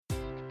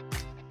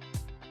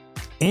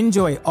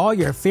Enjoy all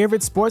your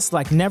favorite sports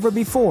like never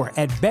before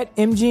at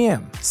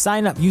BetMGM.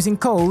 Sign up using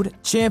code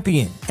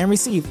CHAMPION and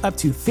receive up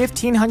to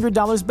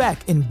 $1,500 back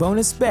in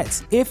bonus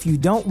bets if you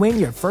don't win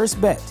your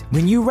first bet.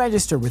 When you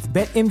register with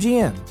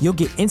BetMGM, you'll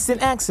get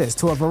instant access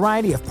to a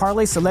variety of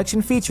parlay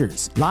selection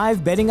features,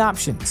 live betting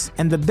options,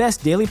 and the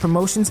best daily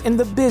promotions in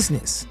the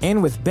business.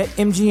 And with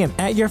BetMGM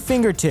at your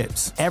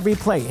fingertips, every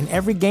play and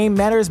every game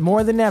matters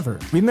more than ever.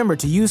 Remember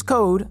to use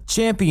code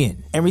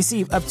CHAMPION and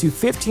receive up to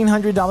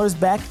 $1,500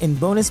 back in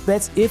bonus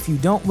bets if you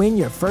don't win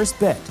your first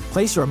bet.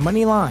 Place your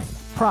money line,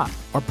 prop,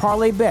 or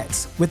parlay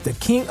bets with the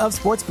king of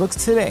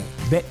sportsbooks today.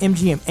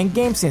 BetMGM and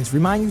GameSense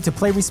remind you to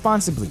play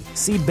responsibly.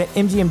 See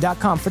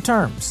BetMGM.com for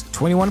terms.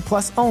 21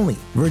 plus only.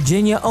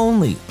 Virginia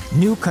only.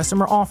 New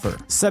customer offer.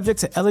 Subject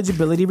to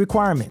eligibility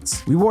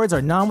requirements. Rewards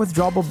are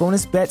non-withdrawable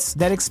bonus bets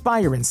that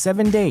expire in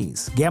 7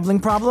 days. Gambling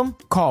problem?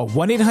 Call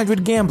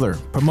 1-800-GAMBLER.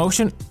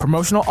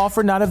 Promotional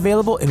offer not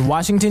available in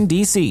Washington,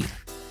 D.C.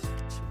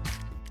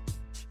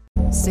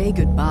 Say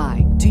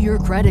goodbye to your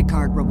credit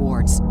card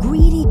rewards.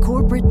 Greedy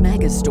corporate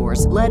mega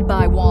stores, led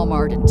by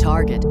Walmart and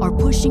Target, are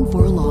pushing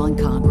for a law in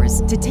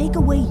Congress to take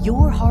away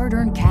your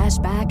hard-earned cash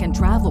back and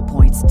travel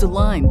points to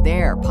line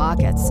their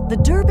pockets. The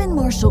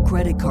Durbin-Marshall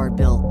credit card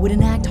bill would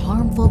enact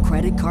harmful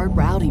credit card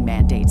routing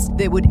mandates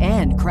that would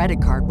end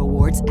credit card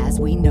rewards as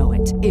we know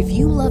it. If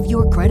you love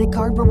your credit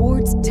card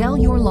rewards, tell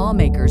your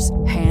lawmakers,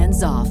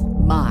 hands off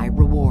my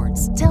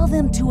rewards. Tell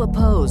them to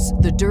oppose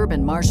the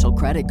Durbin-Marshall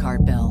credit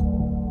card bill.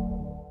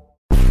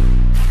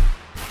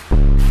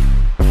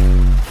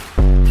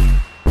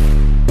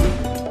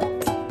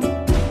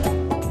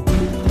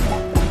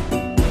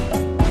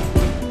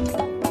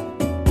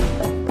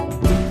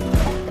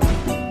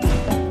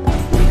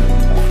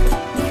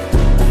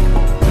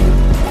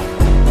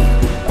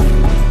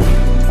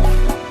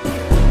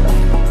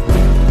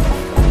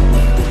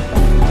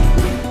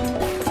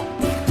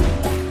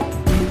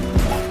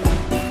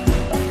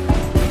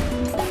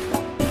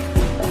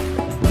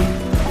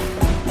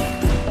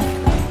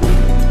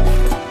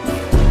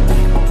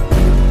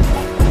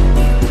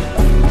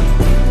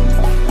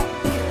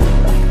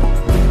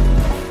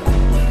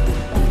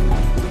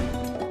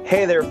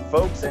 Hey there,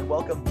 folks, and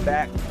welcome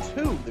back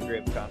to the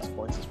Grave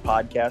Consequences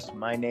podcast.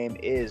 My name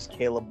is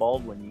Caleb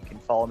Baldwin. You can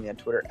follow me on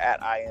Twitter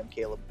at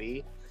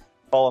IamCalebB.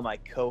 Follow my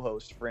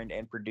co-host, friend,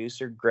 and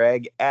producer,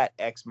 Greg, at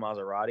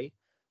XMaserati.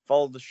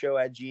 Follow the show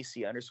at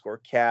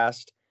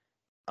GC_cast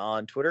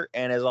on Twitter.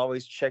 And as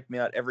always, check me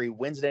out every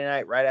Wednesday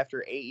night right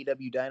after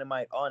AEW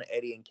Dynamite on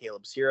Eddie and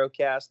Caleb's Hero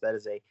Cast. That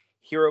is a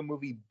hero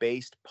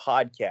movie-based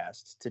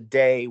podcast.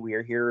 Today, we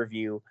are here to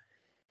review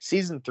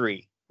Season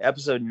 3,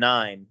 Episode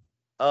 9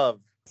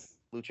 of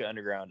Lucha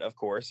Underground, of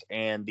course,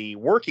 and the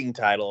working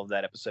title of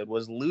that episode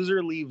was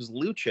 "Loser Leaves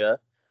Lucha."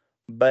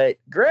 But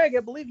Greg, I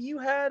believe you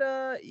had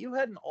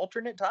an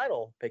alternate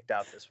title picked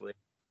out this week.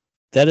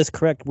 That is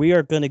correct. We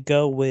are going to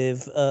go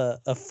with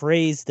a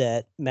phrase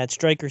that Matt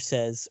Stryker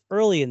says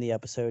early in the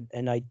episode,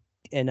 and I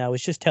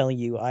was just telling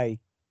you I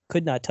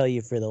could not tell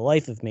you for the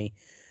life of me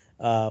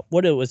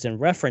what it was in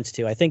reference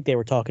to. I think they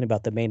were talking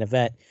about the main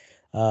event,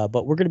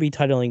 but we're going to be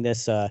titling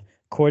this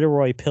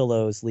 "Corduroy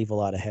Pillows Leave a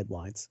Lot of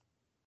Headlines."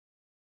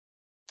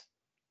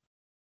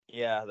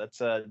 Yeah,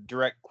 that's a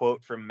direct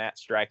quote from Matt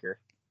Stryker.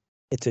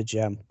 It's a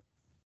gem.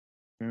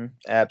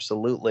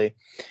 Absolutely.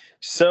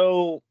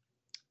 So,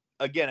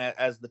 again,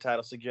 as the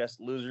title suggests,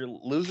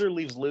 loser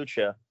leaves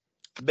Lucha.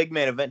 Big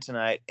main event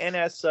tonight, and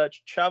as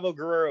such, Chavo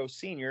Guerrero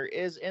Sr.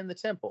 is in the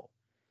temple.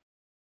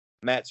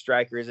 Matt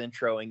Stryker is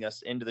introing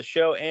us into the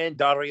show, and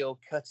Dario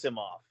cuts him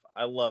off.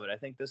 I love it. I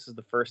think this is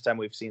the first time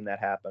we've seen that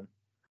happen.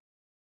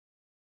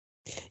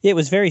 Yeah, it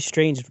was very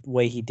strange the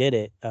way he did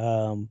it,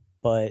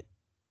 but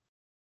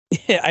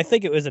I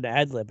think it was an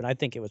ad lib, and I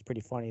think it was pretty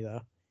funny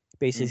though.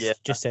 Basically,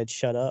 just said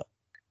 "shut up."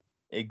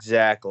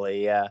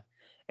 Exactly, yeah.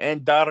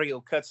 And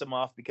Dario cuts him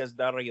off because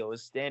Dario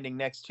is standing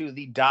next to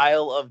the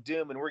Dial of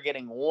Doom, and we're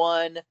getting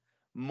one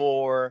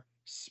more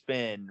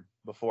spin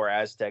before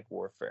Aztec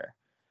Warfare.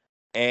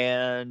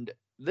 And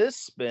this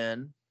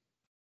spin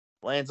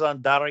lands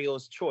on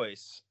Dario's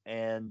choice,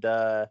 and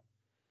Dario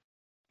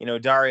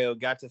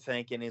got to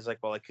thinking, he's like,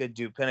 "Well, I could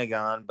do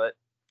Pentagon, but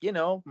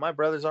my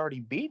brother's already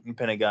beaten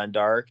Pentagon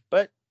Dark,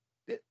 but."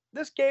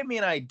 This gave me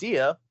an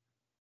idea.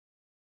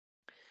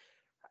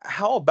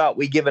 How about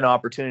we give an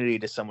opportunity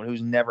to someone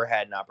who's never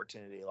had an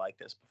opportunity like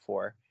this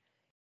before?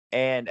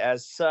 And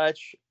as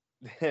such,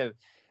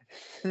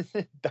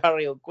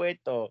 Dario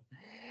Cueto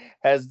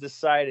has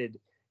decided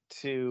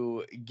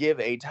to give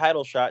a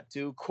title shot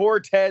to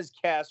Cortez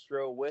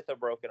Castro with a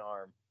broken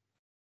arm.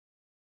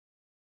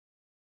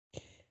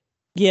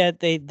 Yeah,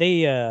 they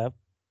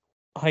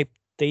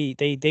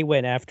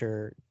went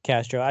after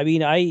Castro. I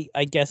mean, I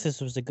guess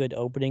this was a good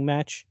opening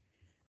match.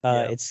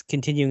 It's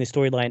continuing a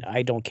storyline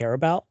I don't care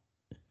about.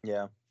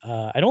 Yeah.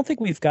 I don't think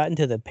we've gotten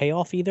to the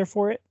payoff either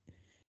for it.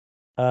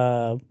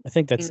 I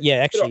think that's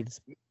actually.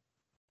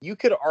 You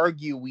could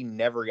argue we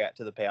never got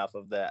to the payoff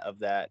of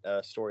that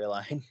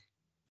storyline.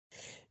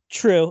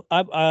 True.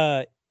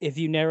 If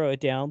you narrow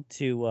it down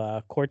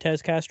to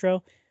Cortez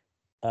Castro,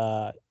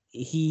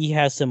 he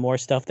has some more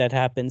stuff that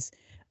happens.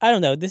 I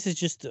don't know. This is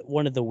just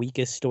one of the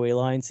weakest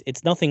storylines.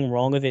 It's nothing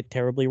wrong with it,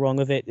 terribly wrong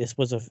with it. This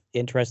was a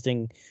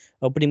interesting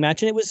opening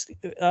match, and it was.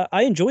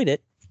 I enjoyed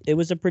it. It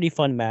was a pretty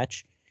fun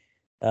match.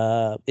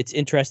 It's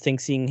interesting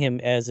seeing him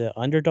as an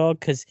underdog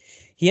because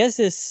he has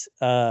this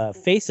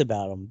face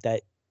about him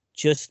that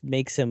just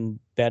makes him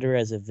better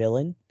as a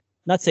villain.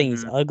 Not saying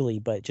he's ugly,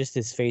 but just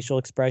his facial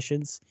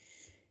expressions.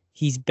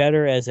 He's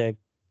better as an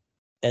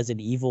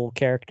evil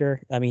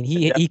character. I mean,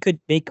 he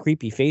could make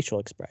creepy facial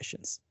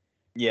expressions.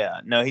 Yeah,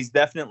 no, he's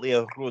definitely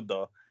a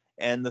rudo.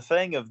 And the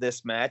thing of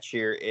this match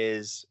here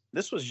is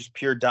this was just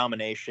pure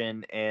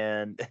domination.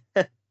 And,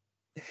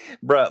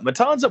 bruh,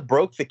 Matanza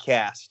broke the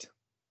cast.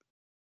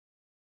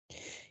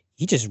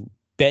 He just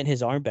bent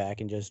his arm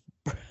back and just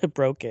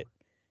broke it.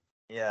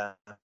 Yeah.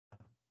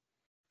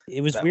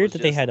 It was weird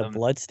that they had a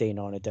blood stain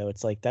on it, though.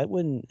 It's like that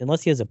wouldn't,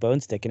 unless he has a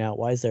bone sticking out.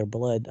 Why is there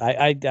blood?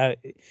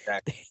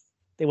 Exactly.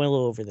 They went a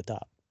little over the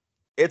top.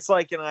 It's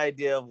like an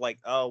idea of like,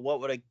 oh, what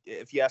would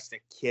if you asked a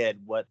kid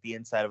what the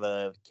inside of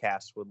a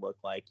cast would look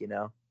like, you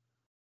know?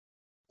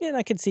 Yeah, and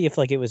I could see if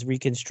like it was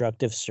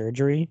reconstructive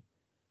surgery,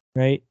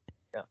 right?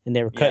 Yeah. And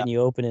they were cutting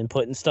you open and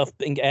putting stuff,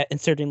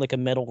 inserting like a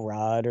metal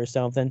rod or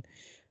something.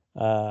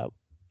 But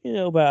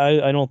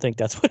I don't think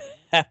that's what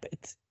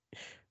happened.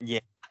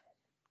 Yeah.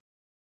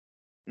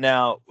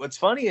 Now, what's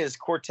funny is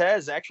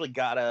Cortez actually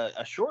got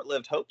a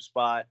short-lived hope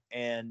spot,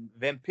 and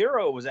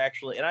Vampiro was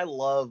actually, and I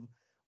love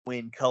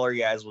when color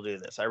guys will do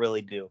this. I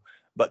really do.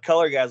 But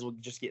color guys will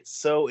just get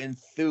so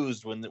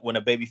enthused when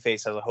a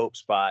babyface has a hope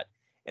spot,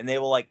 and they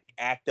will like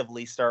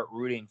actively start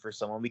rooting for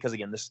someone because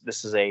again,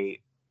 this is a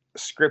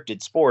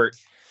scripted sport.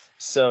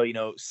 So,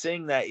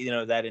 seeing that,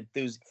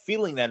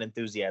 feeling that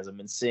enthusiasm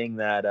and seeing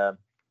that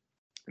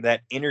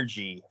that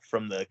energy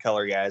from the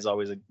color guy is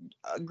always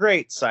a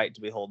great sight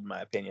to behold, in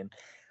my opinion.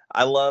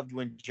 I loved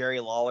when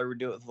Jerry Lawler would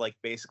do it with like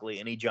basically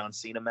any John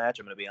Cena match.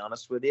 I'm going to be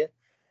honest with you.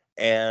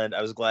 And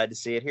I was glad to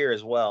see it here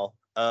as well.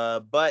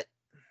 But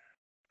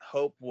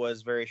hope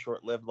was very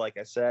short-lived. Like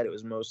I said, it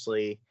was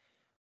mostly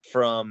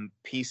from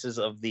pieces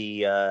of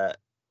the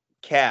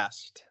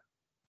cast,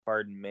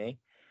 pardon me.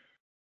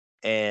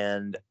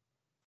 And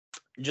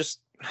just,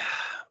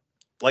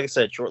 like I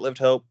said, short-lived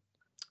hope,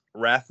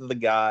 Wrath of the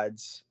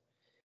Gods,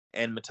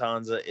 and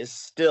Matanza is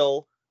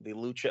still the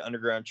Lucha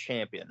Underground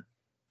champion.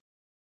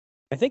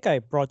 I think I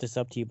brought this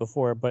up to you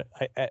before, but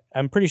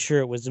I'm pretty sure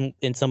it was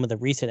in some of the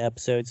recent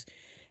episodes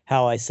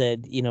how I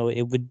said,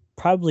 it would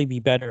probably be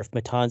better if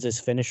Matanza's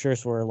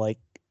finishers were like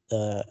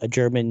a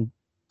German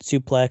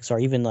suplex or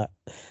even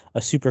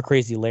a super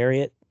crazy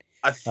lariat.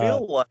 I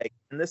feel like,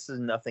 and this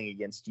is nothing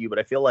against you, but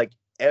I feel like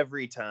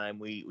every time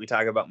we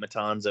talk about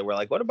Matanza, we're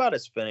like, what about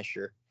his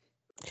finisher?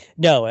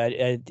 No,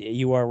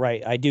 you are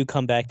right. I do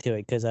come back to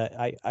it because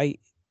I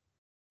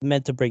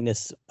meant to bring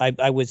this. I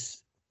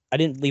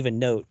didn't leave a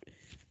note,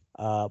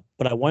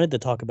 but I wanted to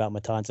talk about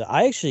Matanza.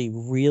 I actually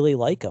really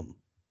like him.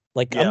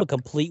 Like I'm a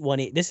complete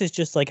 180. This is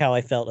just like how I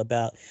felt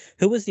about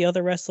who was the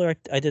other wrestler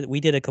we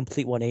did a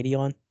complete 180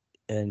 on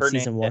in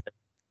season 1.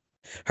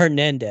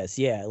 Hernandez.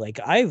 Yeah.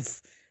 Like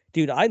I've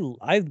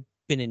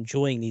been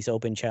enjoying these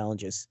open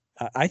challenges.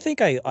 I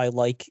think I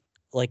like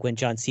when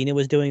John Cena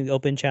was doing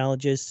open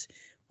challenges,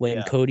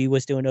 when Cody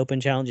was doing open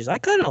challenges. I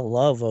kind of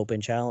love open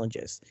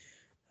challenges.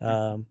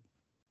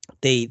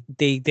 They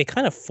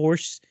kind of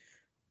force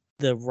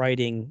the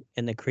writing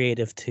and the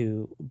creative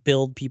to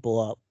build people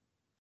up.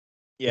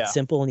 Yeah. It's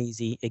simple and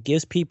easy. It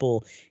gives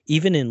people,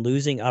 even in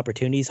losing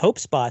opportunities, hope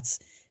spots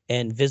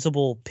and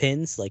visible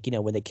pins, like,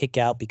 when they kick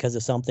out because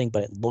of something,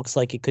 but it looks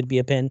like it could be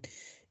a pin.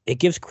 It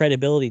gives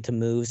credibility to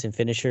moves and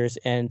finishers.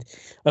 And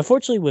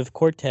unfortunately with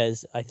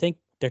Cortez, I think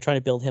they're trying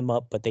to build him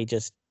up, but they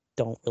just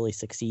don't really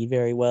succeed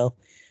very well,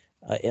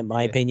 in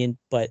my opinion.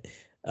 But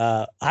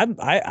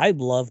I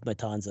love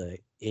Matanza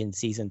in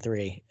season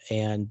 3.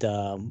 And,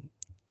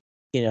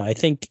 I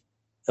think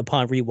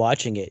upon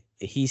rewatching it,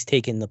 he's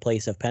taken the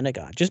place of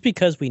Pentagon just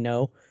because we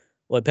know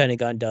what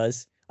Pentagon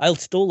does. I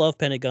still love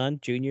Pentagon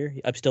Jr.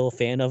 I'm still a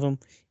fan of him,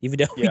 even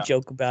though we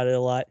joke about it a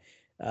lot.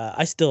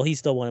 He's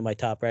still one of my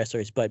top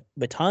wrestlers, but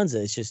Matanza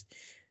is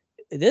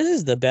this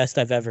is the best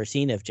I've ever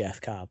seen of Jeff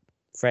Cobb,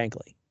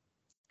 frankly.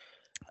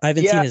 I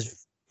haven't seen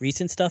his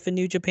recent stuff in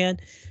New Japan,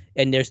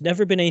 and there's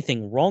never been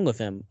anything wrong with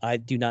him. I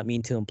do not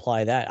mean to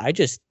imply that.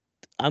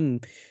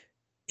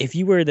 If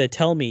you were to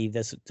tell me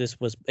this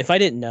was, if I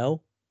didn't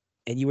know,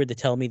 and you were to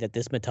tell me that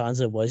this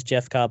Matanza was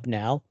Jeff Cobb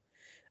now,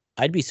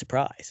 I'd be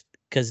surprised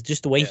because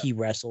just the way he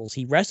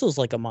wrestles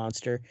like a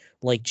monster,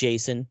 like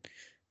Jason,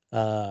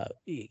 like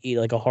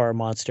a horror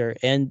monster.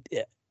 And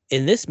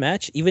in this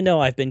match, even though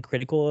I've been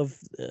critical of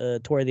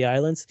Tour of the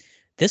Islands,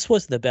 this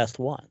was the best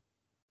one.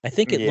 I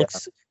think it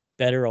looks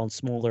better on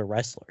smaller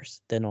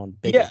wrestlers than on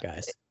bigger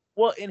guys.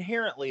 Well,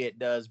 inherently it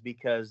does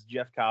because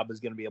Jeff Cobb is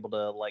going to be able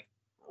to like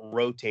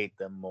rotate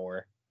them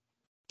more.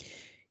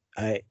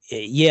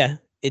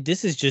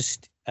 This is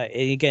just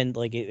again,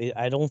 like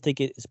I don't think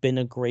it's been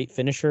a great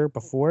finisher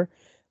before,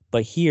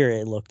 but here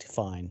it looked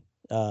fine.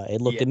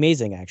 It looked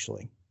amazing,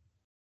 actually.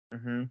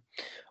 Mm-hmm.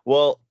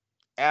 Well,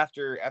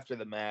 after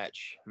the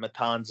match,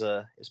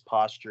 Matanza is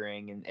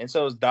posturing, and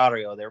so is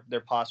Dario.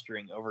 They're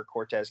posturing over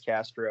Cortez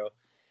Castro.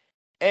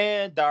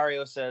 And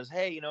Dario says,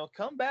 hey,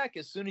 come back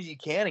as soon as you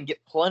can and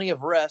get plenty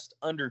of rest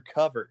under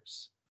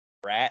covers,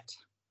 rat.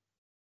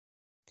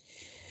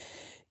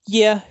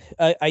 Yeah,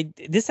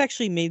 this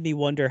actually made me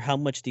wonder how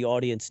much the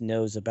audience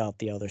knows about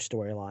the other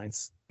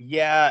storylines.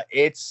 Yeah,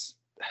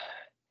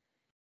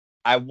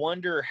 I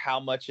wonder how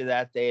much of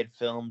that they had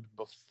filmed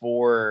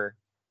before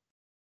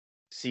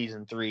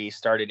season 3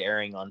 started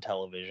airing on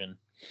television.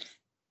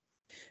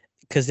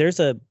 Because there's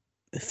a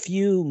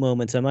few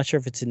moments, I'm not sure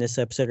if it's in this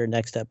episode or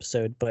next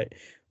episode, but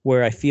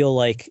where I feel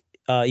like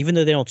even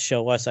though they don't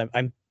show us,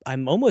 I'm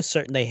almost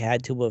certain they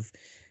had to have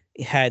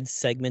had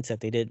segments that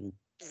they didn't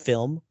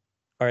film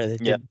or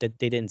that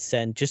they didn't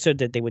send, just so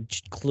that they would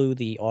clue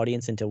the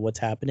audience into what's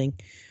happening.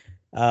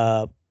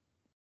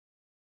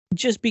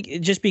 Just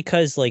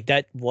because like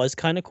that was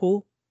kind of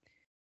cool,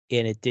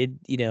 and it did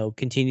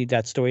continue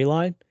that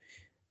storyline.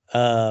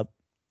 And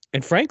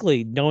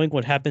frankly, knowing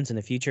what happens in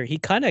the future, he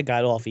kind of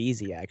got off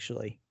easy,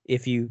 actually.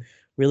 If you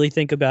really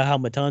think about how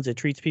Matanza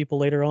treats people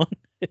later on,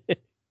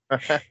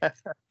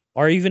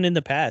 or even in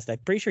the past, I'm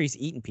pretty sure he's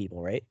eaten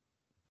people, right?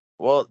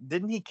 Well,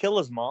 didn't he kill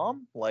his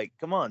mom? Like,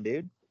 come on,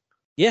 dude.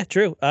 Yeah,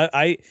 true.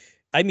 I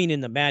mean,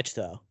 in the match,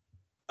 though.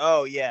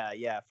 Oh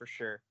yeah, for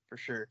sure.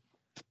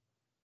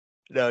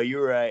 No,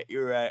 you're right.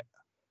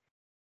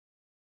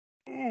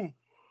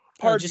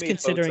 Just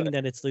considering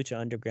that it's Lucha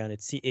Underground,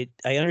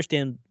 I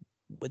understand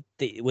what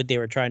they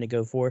were trying to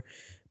go for,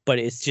 but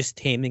it's just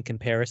tame in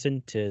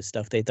comparison to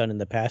stuff they've done in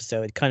the past.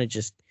 So it kind of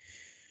just,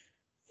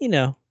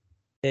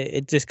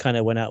 it just kind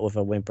of went out with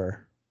a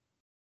whimper.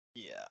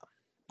 Yeah,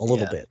 a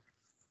little bit.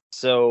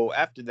 So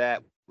after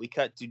that, we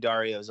cut to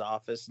Dario's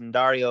office, and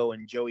Dario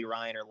and Joey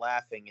Ryan are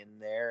laughing in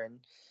there, and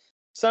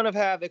Son of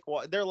Havoc,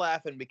 they're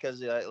laughing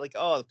because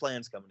the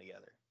plan's coming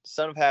together.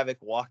 Son of Havoc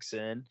walks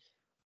in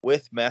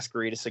with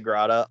Masquerita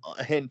Sagrada,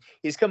 and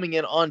he's coming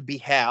in on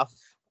behalf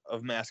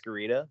of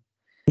Masquerita.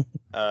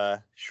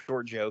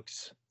 Short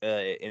jokes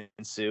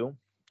ensue.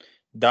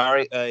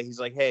 Dario, he's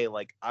like, hey,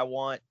 I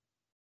want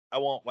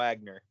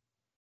Wagner,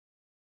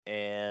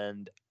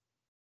 and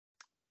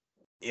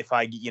if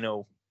I,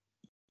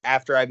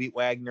 after I beat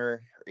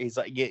Wagner, he's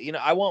like,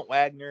 I want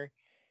Wagner,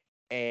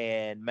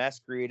 and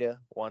Masquerita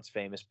wants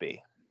Famous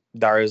B.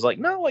 Dario's like,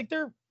 no,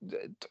 they're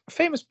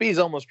Famous B is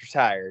almost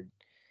retired.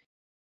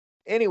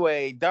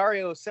 Anyway,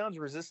 Dario sounds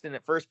resistant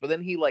at first, but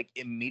then he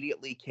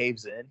immediately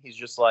caves in. He's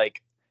just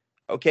like,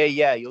 okay,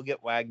 yeah, you'll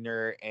get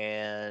Wagner,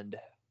 and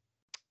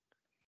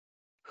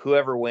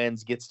whoever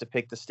wins gets to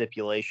pick the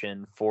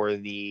stipulation for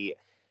the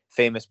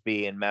Famous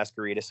B and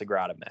Masquerita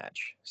Sagrada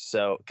match.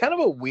 So kind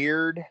of a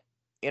weird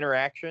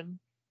interaction.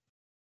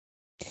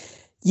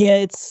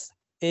 Yeah, it's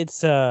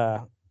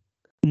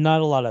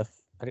not a lot of,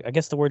 I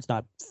guess the word's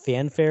not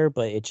fanfare,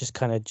 but it just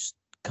kind of just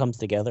comes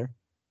together.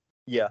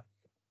 Yeah.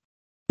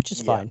 Which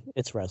is fine.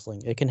 It's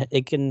wrestling.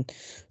 It can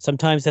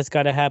sometimes that's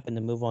got to happen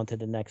to move on to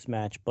the next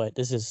match, but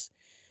it's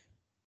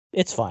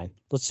fine.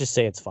 Let's just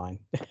say it's fine.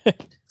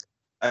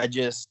 by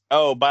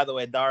the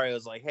way,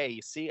 Dario's like, hey,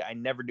 you see, I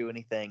never do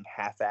anything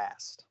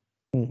half-assed.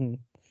 Mm-hmm.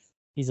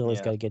 He's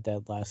always got to get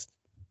that last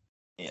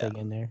thing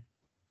in there.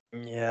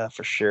 Yeah,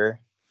 for sure.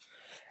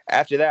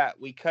 After that,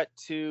 we cut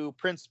to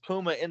Prince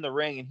Puma in the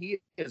ring, and he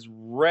is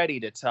ready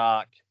to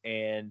talk.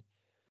 And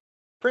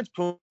Prince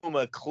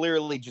Puma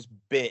clearly just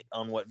bit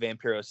on what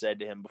Vampiro said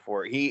to him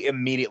before.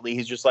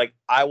 He's just like,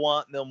 I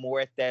want Mil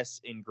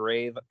Muertes in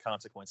grave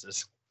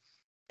consequences.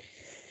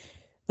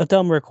 A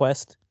dumb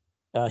request.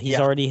 He's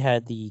already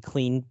had the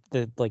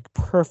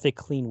perfect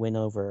clean win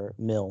over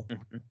Mil.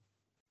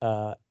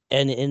 Mm-hmm.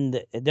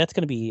 And that's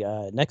going to be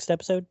next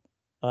episode.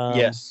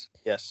 Yes.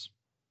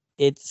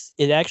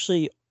 It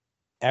actually,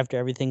 after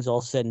everything's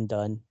all said and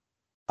done,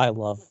 I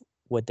love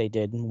what they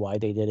did and why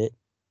they did it.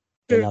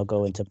 And I'll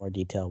go into more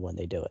detail when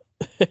they do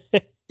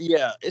it.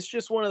 Yeah, it's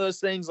just one of those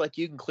things,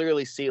 you can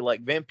clearly see,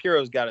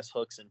 Vampiro's got his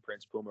hooks in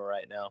Prince Puma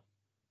right now.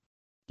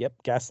 Yep,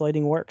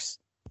 gaslighting works.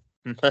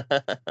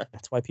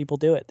 That's why people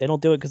do it. They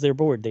don't do it because they're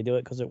bored. They do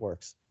it because it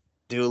works.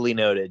 Duly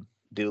noted.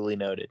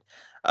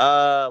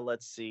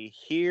 Let's see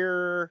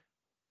here.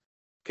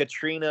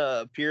 Katrina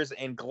appears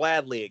and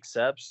gladly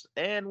accepts.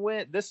 And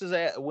when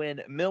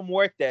Mil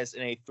Muertes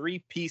in a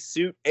 3-piece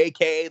suit,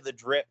 aka the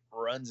Drip,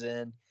 runs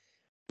in,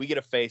 we get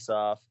a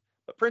face-off.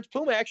 But Prince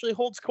Puma actually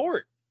holds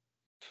court.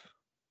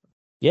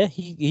 Yeah,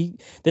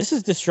 this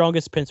is the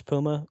strongest Prince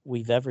Puma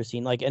we've ever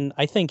seen. And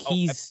I think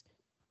he's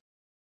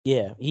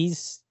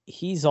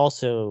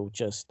also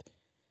just,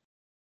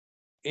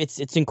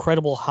 it's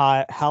incredible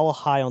how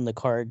high on the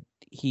card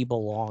he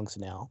belongs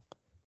now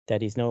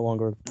that he's no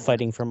longer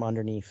fighting from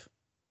underneath.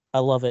 I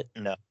love it.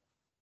 No,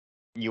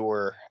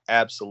 you're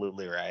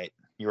absolutely right.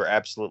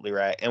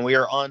 And we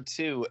are on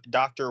to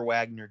Dr.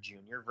 Wagner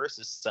Jr.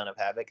 versus Son of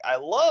Havoc.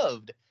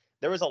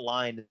 There was a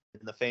line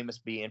in the Famous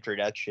B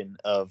introduction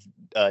of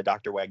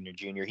Dr. Wagner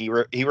Jr.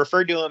 He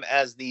referred to him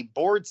as the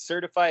board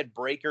certified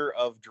breaker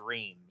of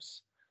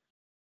dreams.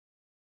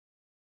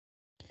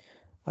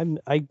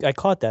 I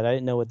caught that. I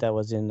didn't know what that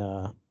was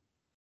in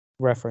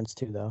reference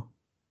to though.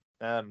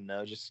 I don't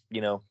know, just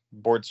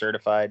board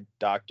certified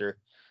doctor,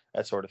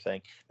 that sort of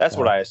thing. That's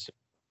what I assume.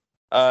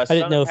 I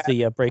didn't know if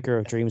the Breaker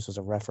of Dreams was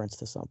a reference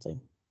to something.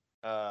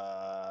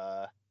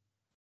 I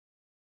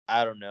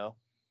don't know.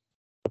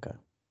 Okay.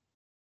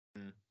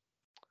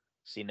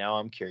 See, now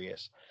I'm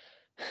curious.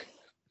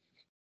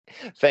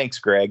 Thanks,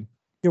 Greg.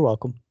 You're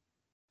welcome.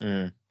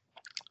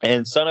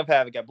 And Son of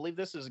Havoc, I believe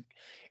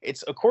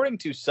it's according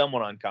to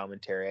someone on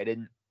commentary. I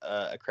didn't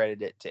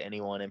accredit it to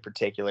anyone in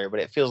particular, but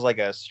it feels like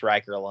a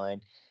striker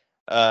line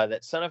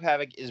that Son of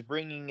Havoc is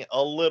bringing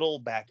a little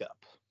back up.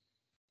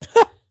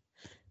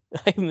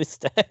 I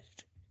missed that.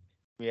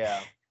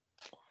 Yeah.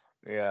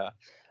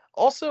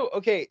 Also,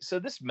 okay, so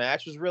this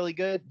match was really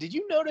good. Did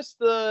you notice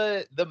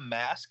the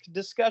mask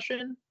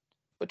discussion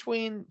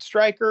between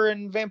Striker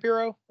and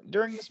Vampiro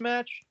during this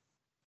match?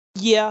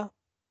 Yeah.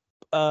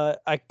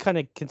 I kind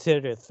of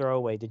considered it a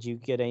throwaway. Did you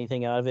get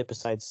anything out of it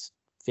besides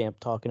Vamp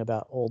talking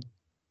about old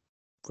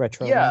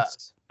retro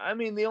masks? I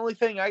mean, the only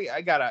thing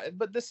I got out,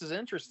 but this is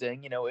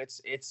interesting.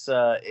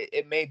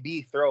 It may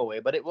be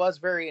throwaway, but it was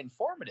very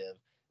informative.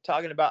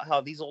 Talking about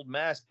how these old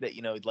masks that,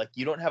 like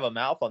you don't have a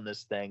mouth on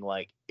this thing,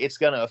 like it's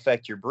going to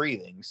affect your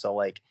breathing. So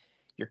like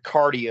your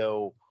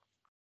cardio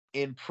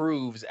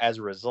improves as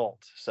a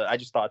result. So I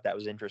just thought that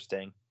was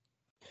interesting.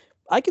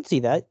 I could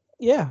see that.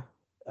 Yeah.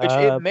 Which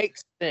it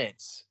makes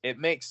sense. It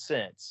makes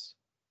sense.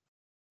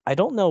 I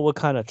don't know what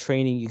kind of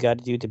training you got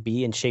to do to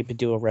be in shape to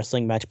do a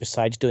wrestling match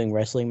besides doing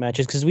wrestling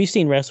matches. Because we've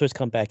seen wrestlers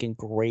come back in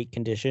great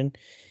condition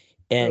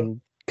and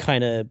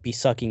kind of be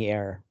sucking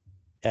air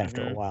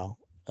after a while.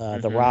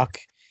 The Rock,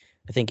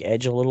 I think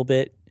Edge a little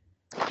bit,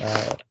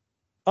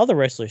 other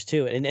wrestlers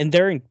too, and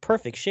they're in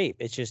perfect shape.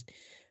 It's just,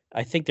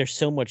 I think there's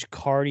so much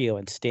cardio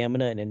and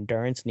stamina and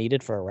endurance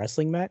needed for a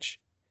wrestling match.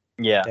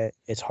 Yeah, that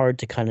it's hard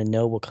to kind of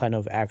know what kind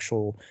of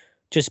actual,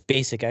 just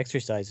basic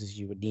exercises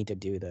you would need to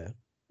do to,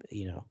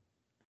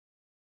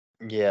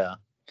 Yeah.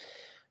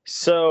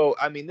 So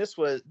I mean,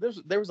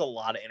 there was a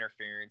lot of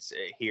interference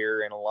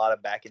here and a lot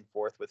of back and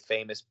forth with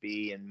Famous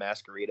B and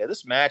Masquerita.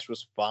 This match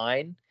was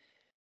fine.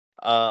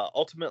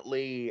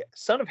 Ultimately,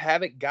 Son of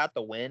Havoc got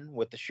the win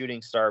with the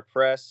Shooting Star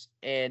Press.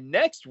 And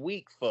next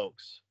week,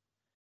 folks,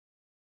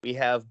 we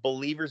have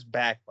Believers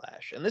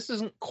Backlash. And this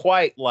isn't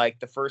quite like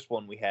the first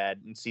one we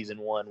had in season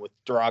 1 with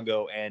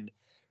Drago and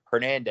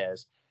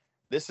Hernandez.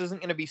 This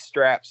isn't going to be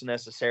straps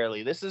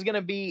necessarily. This is going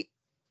to be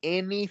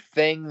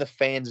anything the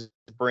fans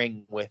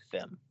bring with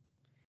them.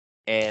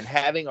 And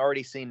having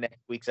already seen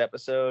next week's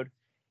episode,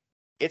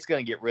 it's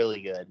going to get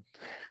really good.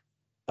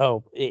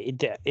 Oh,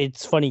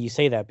 it's funny you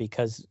say that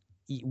because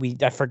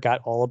I forgot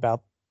all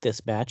about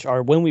this match.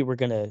 Or when you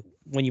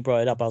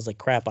brought it up, I was like,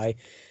 crap, I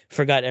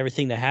forgot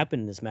everything that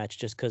happened in this match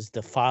just because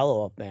the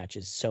follow-up match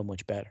is so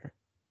much better.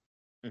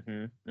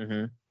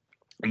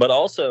 But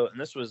also, and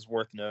this was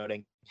worth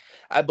noting,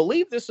 I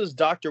believe this was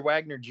Dr.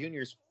 Wagner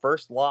Jr.'s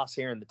first loss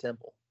here in the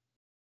Temple.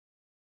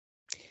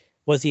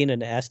 Was he in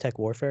an Aztec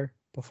Warfare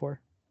before?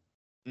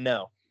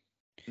 No,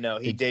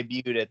 he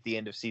debuted at the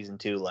end of season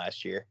 2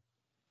 last year.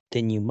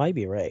 Then you might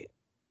be right.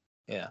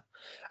 Yeah.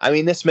 I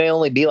mean, this may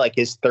only be like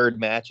his third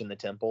match in the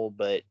Temple,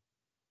 but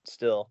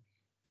still.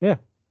 Yeah,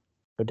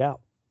 no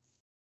doubt.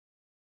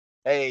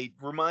 Hey,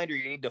 reminder,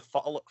 you need to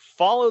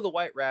follow the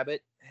White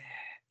Rabbit.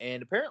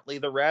 And apparently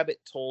the Rabbit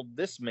told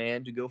this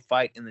man to go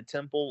fight in the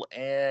Temple,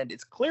 and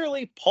it's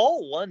clearly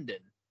Paul London,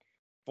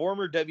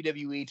 former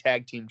WWE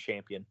Tag Team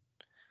Champion.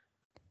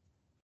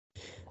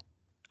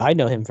 I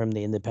know him from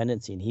the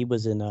independent scene. He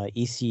was in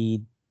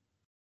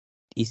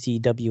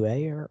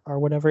ECWA or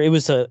whatever. It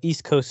was a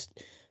East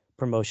Coast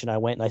promotion. I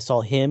went and I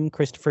saw him,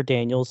 Christopher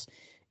Daniels,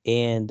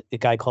 and a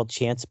guy called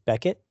Chance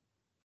Bennett,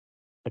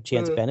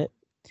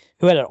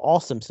 who had an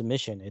awesome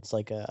submission. It's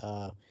like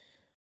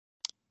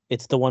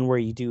it's the one where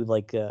you do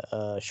like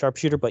a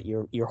sharpshooter, but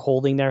you're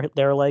holding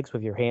their legs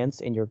with your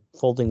hands and you're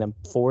folding them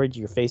forward.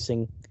 You're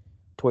facing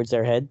towards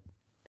their head.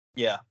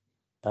 Yeah.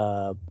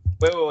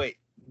 Wait.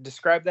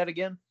 Describe that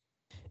again.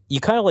 You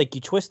kind of like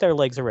you twist their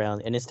legs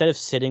around, and instead of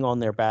sitting on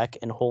their back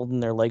and holding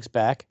their legs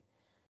back,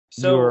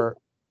 so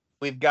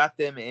we've got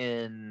them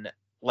in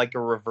like a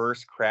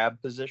reverse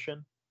crab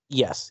position.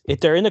 Yes, if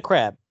they're in a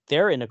crab,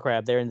 they're in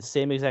the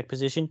same exact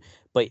position,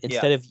 but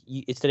instead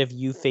of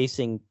you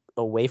facing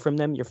away from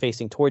them, you're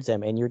facing towards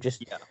them, and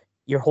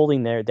you're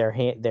holding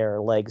their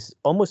legs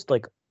almost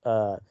like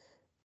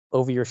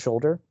over your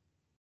shoulder.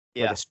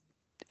 Yeah. Like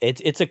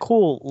it's a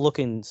cool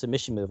looking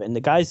submission move, and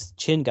the guy's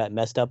chin got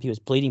messed up. He was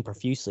bleeding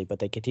profusely, but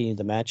they continued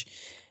the match.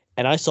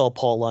 And I saw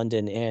Paul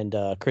London and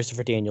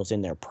Christopher Daniels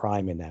in their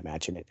prime in that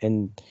match,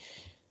 and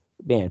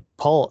man,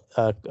 Paul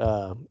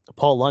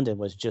London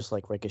was just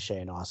like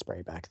Ricochet and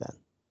Ospreay back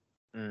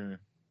then.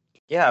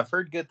 Yeah, I've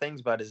heard good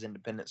things about his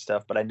independent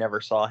stuff, but I never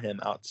saw him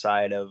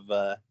outside of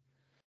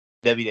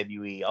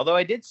WWE. Although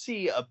I did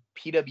see a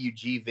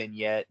PWG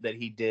vignette that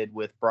he did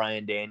with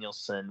Bryan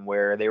Danielson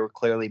where they were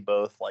clearly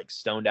both like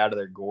stoned out of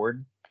their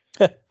gourd.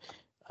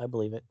 I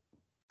believe it.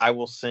 I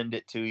will send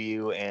it to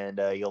you and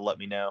you'll let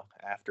me know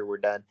after we're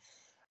done.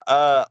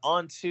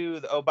 On to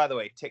the, oh, by the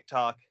way,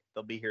 TikTok,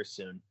 they'll be here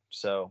soon.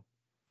 So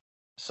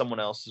someone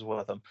else is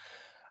with them.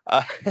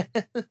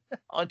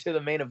 On to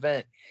the main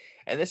event.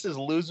 And this is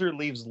Loser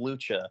Leaves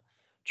Lucha.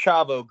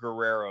 Chavo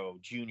Guerrero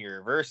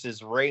Jr.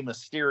 versus Rey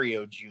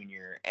Mysterio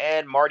Jr.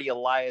 And Marty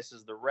Elias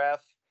is the ref.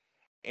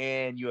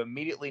 And you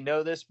immediately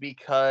know this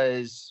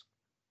because,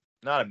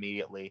 not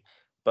immediately,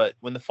 but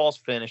when the false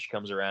finish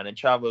comes around and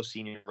Chavo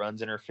Sr.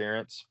 runs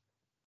interference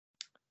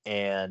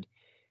and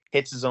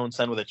hits his own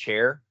son with a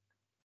chair,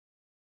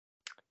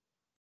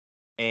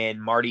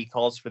 and Marty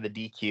calls for the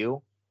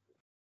DQ.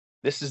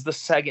 This is the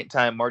second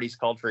time Marty's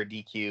called for a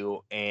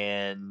DQ,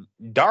 and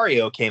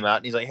Dario came out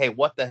and he's like, hey,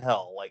 what the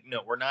hell? Like, no,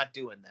 we're not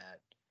doing that.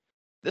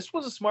 This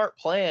was a smart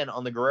plan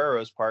on the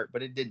Guerrero's part,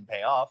 but it didn't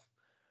pay off,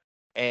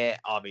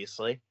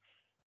 obviously.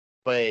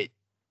 But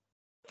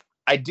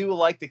I do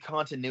like the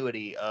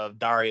continuity of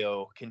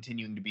Dario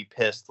continuing to be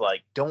pissed.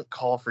 Like, don't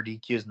call for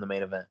DQs in the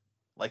main event.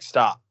 Like,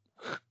 stop.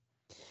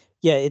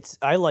 Yeah,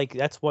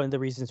 that's one of the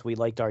reasons we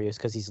like Dario is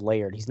because he's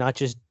layered. He's not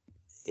just,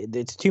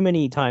 it's too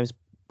many times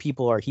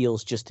people are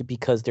heels just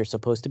because they're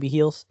supposed to be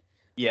heels.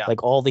 Yeah.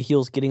 Like all the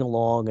heels getting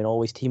along and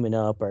always teaming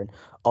up or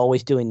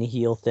always doing the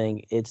heel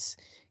thing.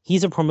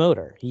 He's a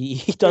promoter.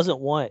 He doesn't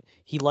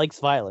he likes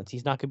violence.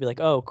 He's not gonna be like,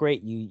 oh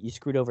great, you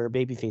screwed over a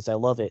babyface. I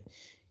love it.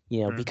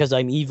 Because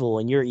I'm evil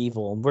and you're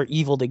evil and we're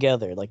evil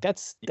together. Like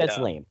that's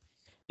lame.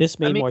 This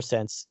made more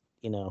sense,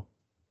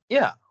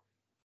 Yeah.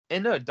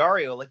 And no,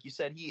 Dario, like you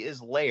said, he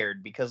is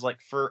layered because like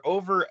for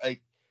over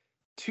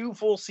 2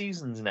 full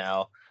seasons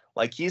now,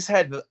 like he's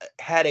had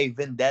a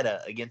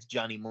vendetta against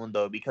Johnny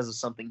Mundo because of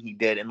something he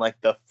did in like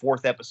the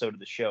 4th episode of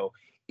the show,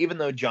 even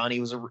though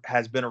Johnny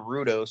has been a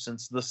Rudo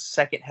since the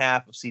second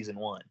half of season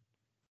 1.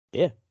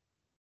 Yeah.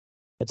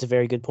 That's a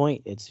very good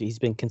point. He's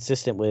been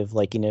consistent with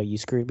like, you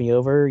screwed me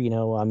over,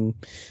 I'm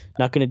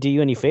not going to do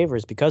you any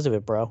favors because of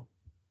it, bro.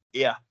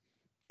 Yeah,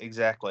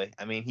 exactly.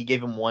 I mean, he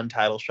gave him 1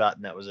 title shot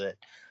and that was it.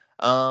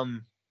 What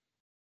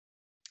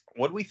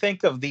do we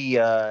think of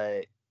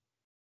the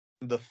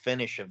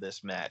finish of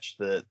this match?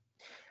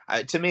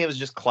 To me, it was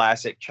just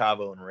classic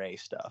Chavo and Rey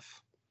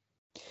stuff.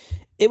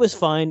 It was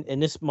fine,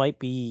 and this might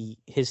be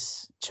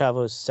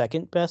Chavo's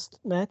second best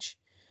match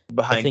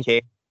behind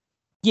Cage.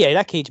 Yeah,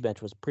 that cage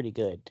match was pretty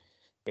good.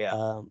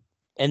 Yeah.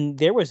 And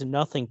there was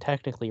nothing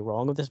technically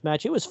wrong with this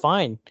match. It was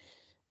fine.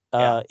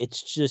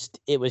 It's just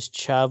it was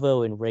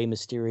Chavo and Rey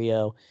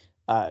Mysterio.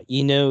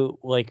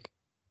 Like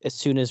as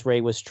soon as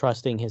Rey was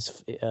trusting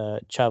his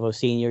Chavo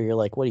Senior, you're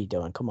like, what are you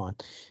doing? Come on.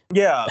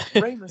 Yeah,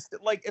 Rey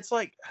like it's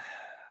like,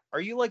 are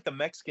you like the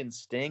Mexican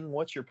Sting?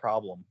 What's your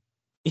problem?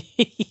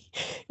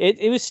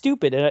 It was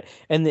stupid.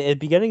 And at the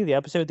beginning of the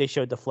episode, they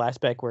showed the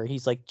flashback where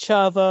he's like,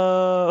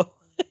 Chavo.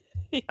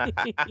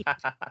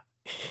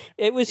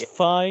 It was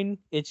fine.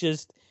 It's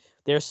just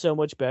there's so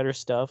much better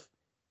stuff,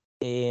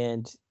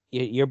 and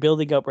you're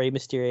building up Rey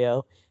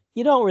Mysterio.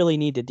 You don't really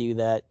need to do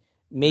that.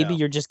 Maybe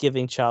you're just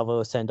giving Chavo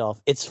a send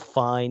off. It's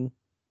fine.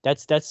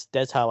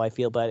 That's how I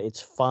feel about it.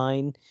 It's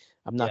fine.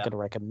 I'm not going to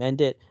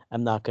recommend it.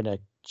 I'm not going to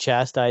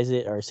chastise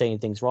it or say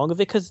anything's wrong with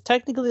it because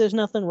technically there's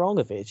nothing wrong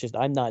with it. It's just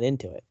I'm not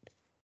into it.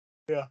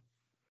 Yeah.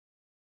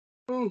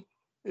 Ooh.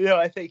 Yeah,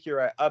 I think you're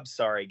right. I'm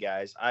sorry,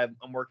 guys. I'm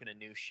working a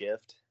new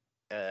shift.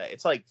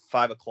 It's like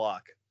 5:00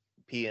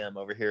 p.m.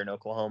 over here in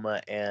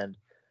Oklahoma, and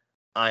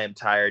I am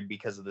tired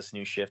because of this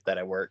new shift that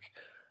I work.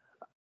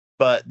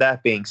 But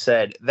that being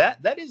said,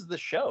 that is the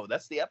show.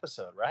 That's the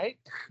episode, right?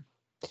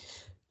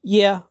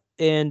 Yeah,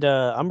 and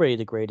I'm ready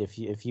to grade if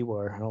you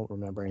are. I don't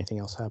remember anything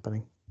else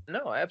happening.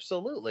 No,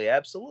 absolutely.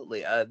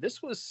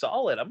 This was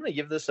solid. I'm gonna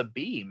give this a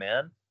B,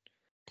 man.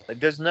 Like,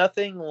 there's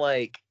nothing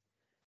like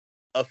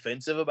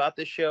offensive about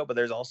this show, but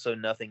there's also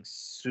nothing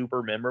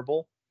super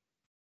memorable.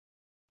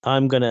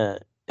 I'm gonna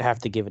have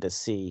to give it a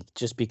C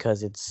just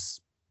because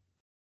it's,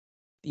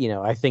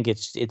 I think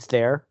it's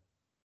there.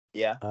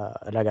 Yeah.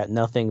 And I got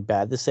nothing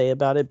bad to say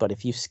about it, but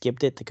if you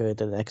skipped it to go to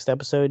the next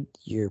episode,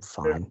 you're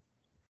fine.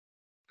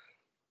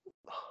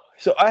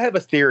 So I have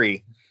a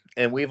theory,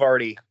 and we've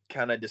already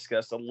kind of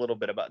discussed a little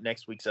bit about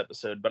next week's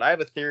episode, but I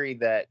have a theory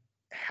that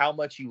how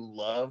much you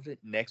loved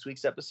next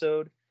week's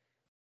episode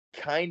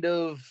kind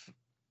of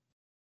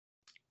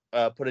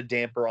put a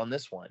damper on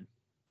this one.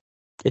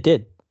 It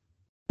did.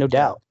 No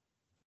doubt.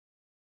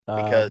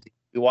 Because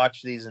we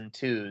watch these in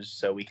twos,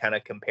 so we kind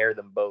of compare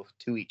them both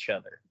to each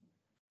other.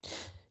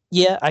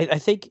 Yeah, I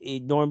think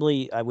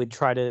normally I would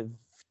try to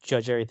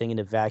judge everything in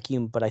a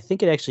vacuum, but I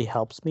think it actually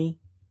helps me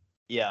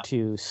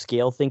to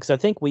scale things. I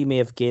think we may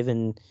have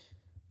given...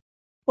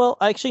 Well,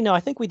 actually, no, I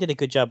think we did a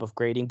good job of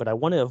grading, but I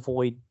want to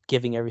avoid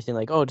giving everything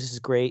like, oh, this is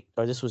great,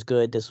 or this was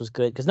good,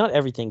 because not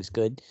everything's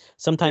good.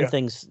 Sometimes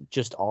things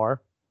just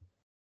are.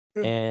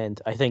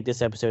 And I think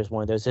this episode is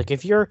one of those. Like,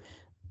 if you're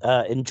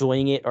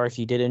enjoying it, or if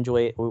you did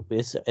enjoy it,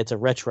 it's a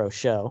retro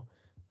show,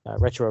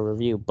 retro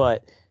review.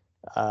 But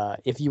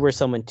if you were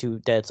someone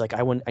that's like,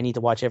 I need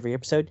to watch every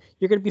episode,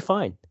 you're gonna be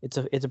fine. It's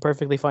a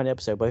perfectly fine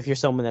episode. But if you're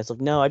someone that's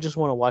like, no, I just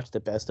want to watch the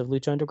best of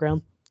Lucha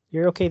Underground,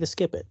 you're okay to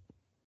skip it.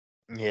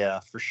 Yeah,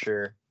 for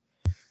sure.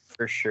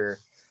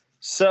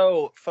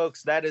 So,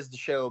 folks, that is the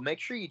show. Make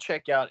sure you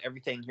check out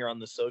everything here on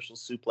the Social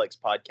Suplex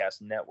Podcast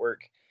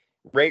Network.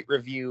 Rate,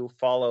 review,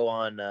 follow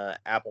on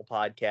Apple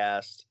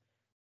Podcast,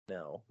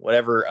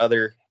 whatever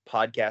other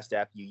podcast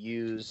app you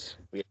use.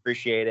 We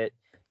appreciate it.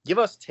 Give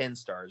us 10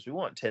 stars. We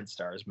want 10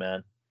 stars,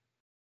 man.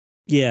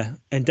 Yeah,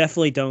 and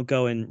definitely don't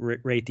go and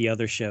rate the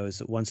other shows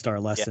 1 star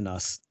less than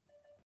us.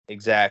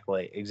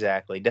 Exactly.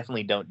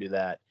 Definitely don't do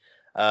that.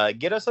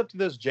 Get us up to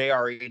those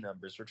JRE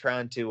numbers. We're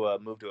trying to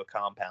move to a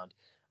compound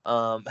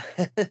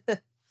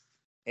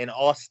in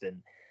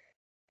Austin.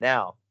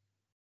 Now,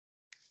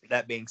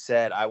 that being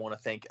said, I want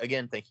to thank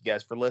you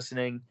guys for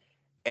listening.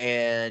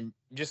 And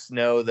just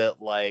know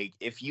that, like,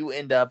 if you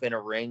end up in a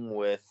ring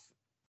with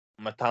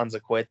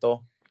Matanza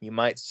Cueto, you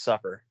might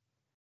suffer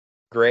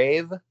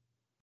grave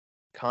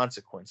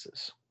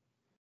consequences.